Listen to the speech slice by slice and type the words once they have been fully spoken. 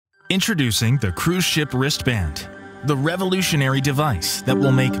Introducing the cruise ship wristband, the revolutionary device that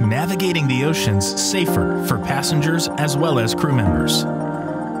will make navigating the oceans safer for passengers as well as crew members.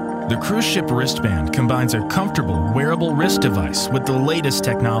 The cruise ship wristband combines a comfortable wearable wrist device with the latest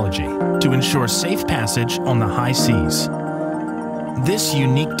technology to ensure safe passage on the high seas. This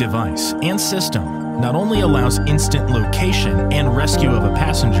unique device and system not only allows instant location and rescue of a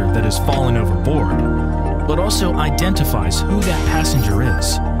passenger that has fallen overboard, but also identifies who that passenger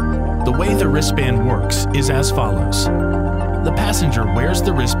is. The way the wristband works is as follows. The passenger wears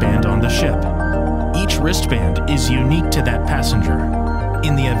the wristband on the ship. Each wristband is unique to that passenger.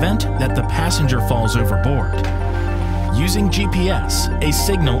 In the event that the passenger falls overboard, using GPS, a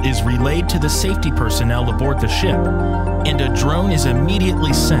signal is relayed to the safety personnel aboard the ship, and a drone is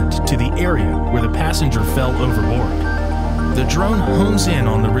immediately sent to the area where the passenger fell overboard. The drone hones in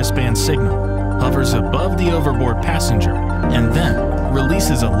on the wristband signal, hovers above the overboard passenger, and then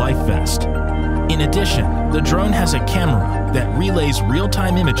releases a life vest. In addition, the drone has a camera that relays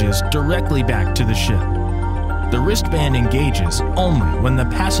real-time images directly back to the ship. The wristband engages only when the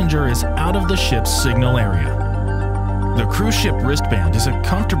passenger is out of the ship's signal area. The cruise ship wristband is a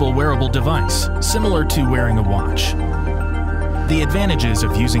comfortable wearable device, similar to wearing a watch. The advantages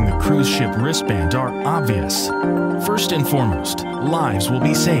of using the cruise ship wristband are obvious. First and foremost, lives will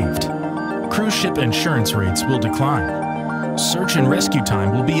be saved. Cruise ship insurance rates will decline. Search and rescue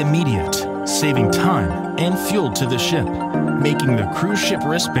time will be immediate, saving time and fuel to the ship, making the cruise ship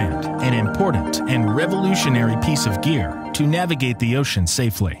wristband an important and revolutionary piece of gear to navigate the ocean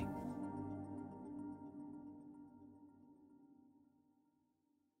safely.